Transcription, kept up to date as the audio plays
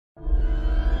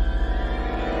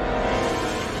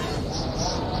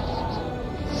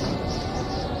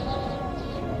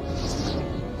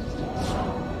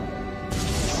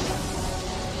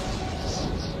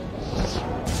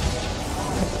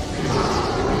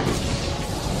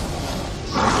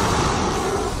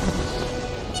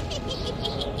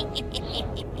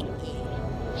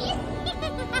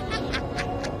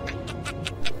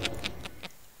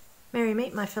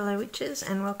my fellow witches,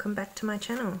 and welcome back to my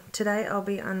channel. Today I'll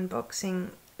be unboxing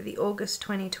the August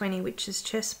 2020 Witches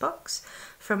Chest box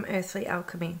from Earthly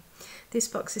Alchemy. This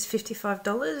box is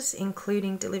 $55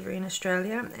 including delivery in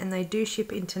Australia, and they do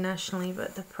ship internationally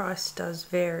but the price does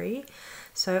vary,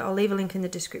 so I'll leave a link in the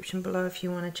description below if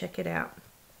you want to check it out.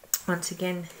 Once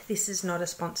again, this is not a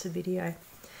sponsored video.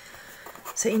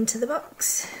 So into the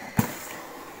box.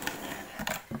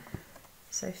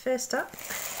 So first up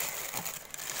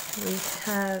we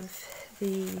have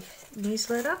the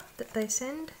newsletter that they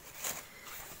send,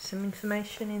 some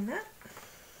information in that,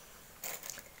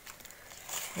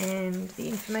 and the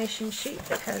information sheet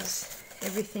that has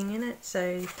everything in it.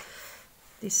 So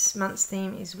this month's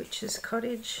theme is Witch's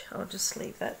Cottage. I'll just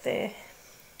leave that there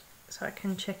so I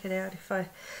can check it out if I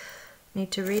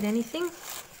need to read anything.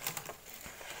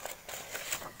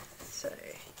 So,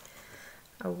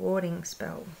 a warding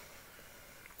spell.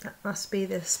 That must be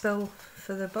the spell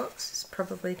for the box. There's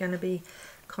probably going to be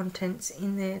contents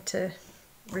in there to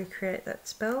recreate that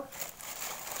spell.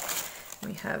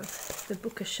 We have the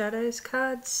Book of Shadows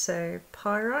cards, so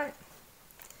Pyrite.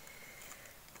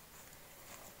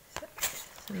 So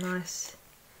it's a nice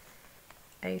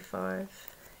A5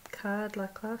 card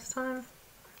like last time.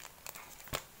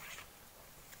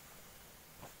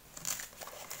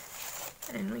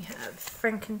 And we have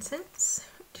frankincense,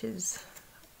 which is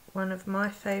one of my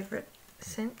favourite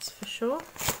scents for sure.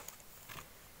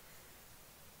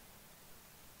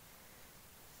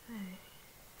 So,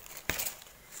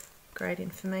 great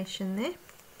information there.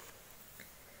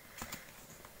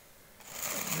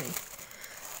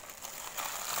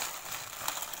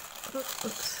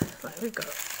 Looks like we've got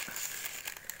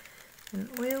an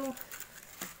oil.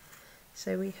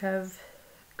 So we have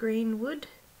green wood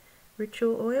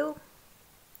ritual oil,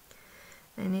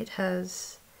 and it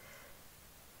has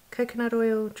coconut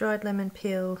oil, dried lemon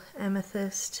peel,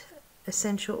 amethyst.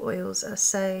 Essential oils are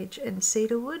sage and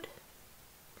cedarwood.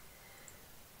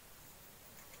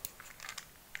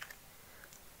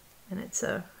 And it's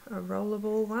a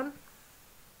rollable one.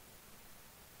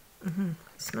 It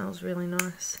smells really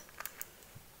nice.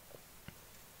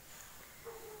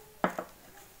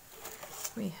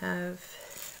 We have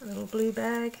a little blue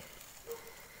bag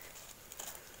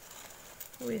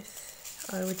with,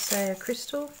 I would say, a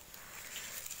crystal.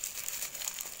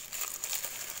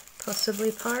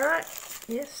 Possibly pyrite.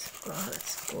 Yes. Oh,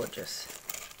 that's gorgeous.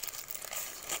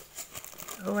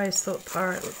 I always thought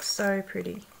pyrite looked so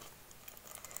pretty.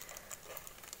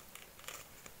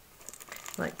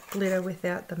 Like glitter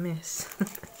without the mess.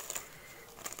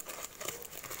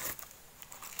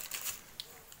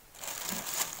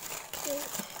 Okay.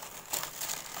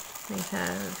 We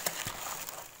have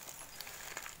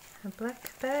a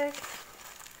black bag.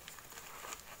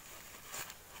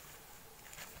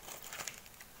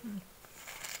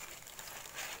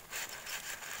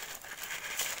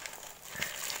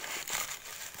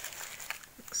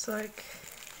 Looks like,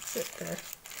 is it the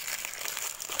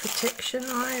protection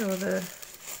eye or the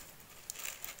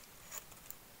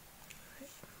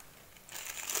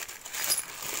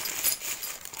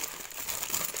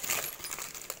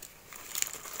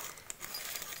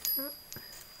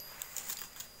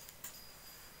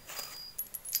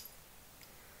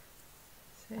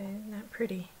so isn't that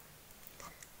pretty?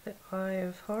 The Eye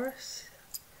of Horus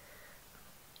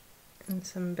and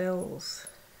some bells,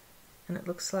 and it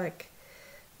looks like,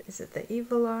 is it the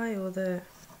evil eye or the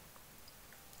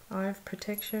eye of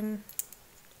protection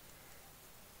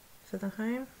for the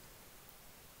home?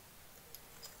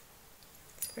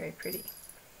 It's very pretty.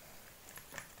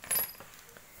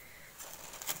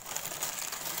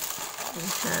 We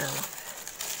have,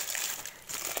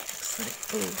 looks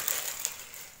like, ooh,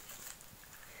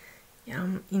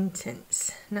 yum,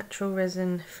 incense, natural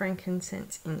resin,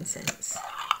 frankincense incense.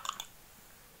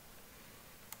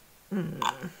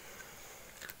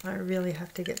 I really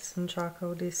have to get some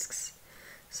charcoal discs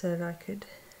so that I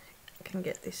can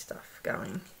get this stuff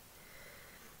going.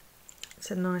 It's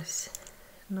a nice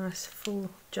full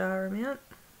jar amount.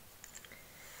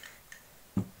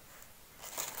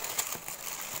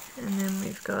 And then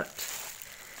we've got,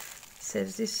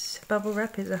 says this bubble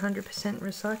wrap is 100%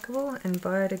 recyclable and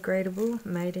biodegradable,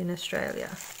 made in Australia.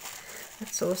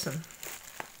 That's awesome.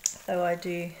 Though I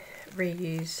do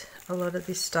reuse a lot of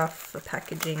this stuff for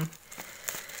packaging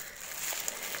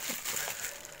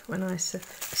when I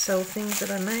sell things that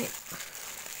I make.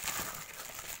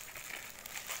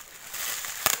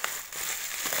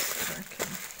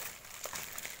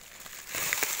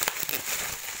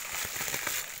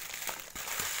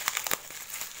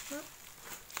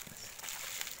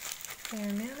 Fair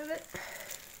amount of it.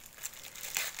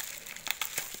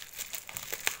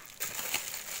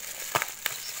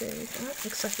 we go.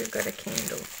 Looks like we've got a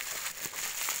candle.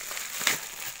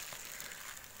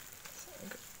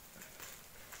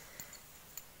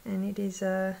 And it is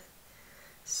a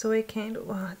soy candle.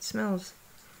 Wow, it smells,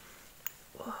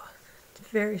 wow, it's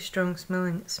very strong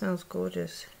smelling. It smells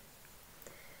gorgeous.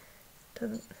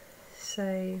 Doesn't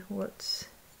say what's,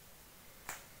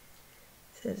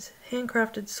 it says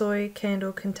handcrafted soy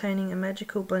candle containing a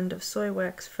magical blend of soy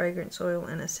wax, fragrance oil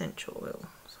and essential oil.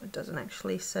 So it doesn't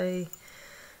actually say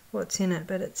what's in it,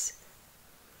 but it's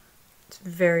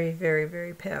very, very,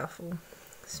 very powerful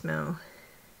smell,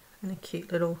 and a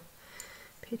cute little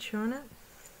picture on it.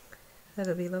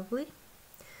 That'll be lovely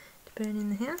to burn in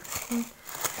the house. And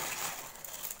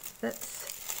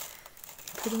that's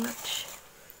pretty much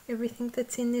everything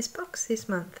that's in this box this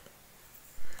month.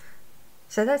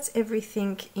 So that's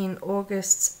everything in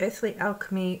August's Earthly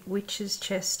Alchemy Witch's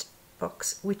Chest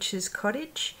box, Witch's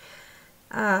Cottage.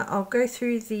 I'll go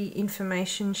through the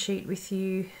information sheet with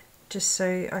you just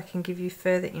so I can give you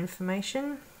further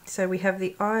information. So we have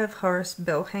the Eye of Horus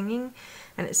bell hanging,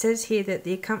 and it says here that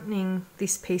the accompanying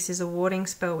this piece is a warding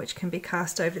spell which can be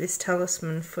cast over this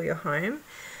talisman for your home,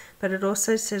 but it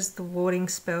also says the warding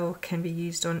spell can be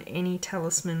used on any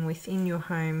talisman within your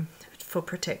home for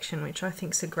protection, which I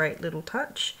think is a great little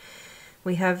touch.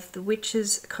 We have the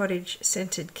Witch's Cottage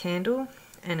scented candle,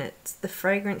 and it's the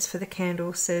fragrance for the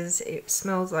candle says it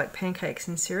smells like pancakes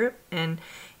and syrup, and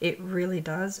it really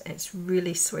does. It's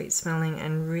really sweet smelling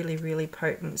and really, really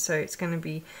potent, so it's going to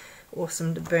be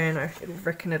awesome to burn. I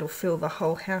reckon it'll fill the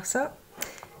whole house up.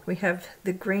 We have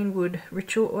the Greenwood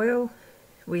ritual oil,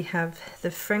 we have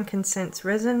the frankincense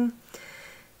resin,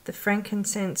 the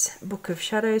frankincense Book of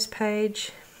Shadows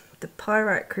page, the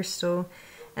pyrite crystal,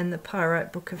 and the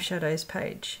pyrite Book of Shadows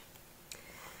page.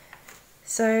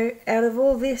 So out of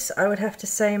all this, I would have to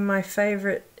say my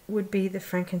favourite would be the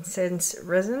frankincense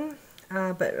resin,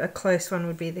 but a close one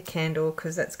would be the candle,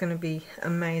 because that's going to be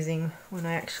amazing when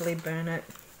I actually burn it.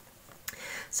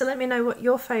 So let me know what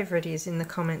your favourite is in the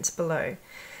comments below.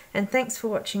 And thanks for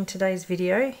watching today's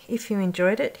video. If you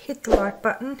enjoyed it, hit the like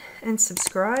button and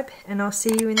subscribe, and I'll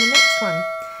see you in the next one.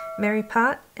 Merry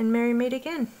part and merry meet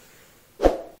again.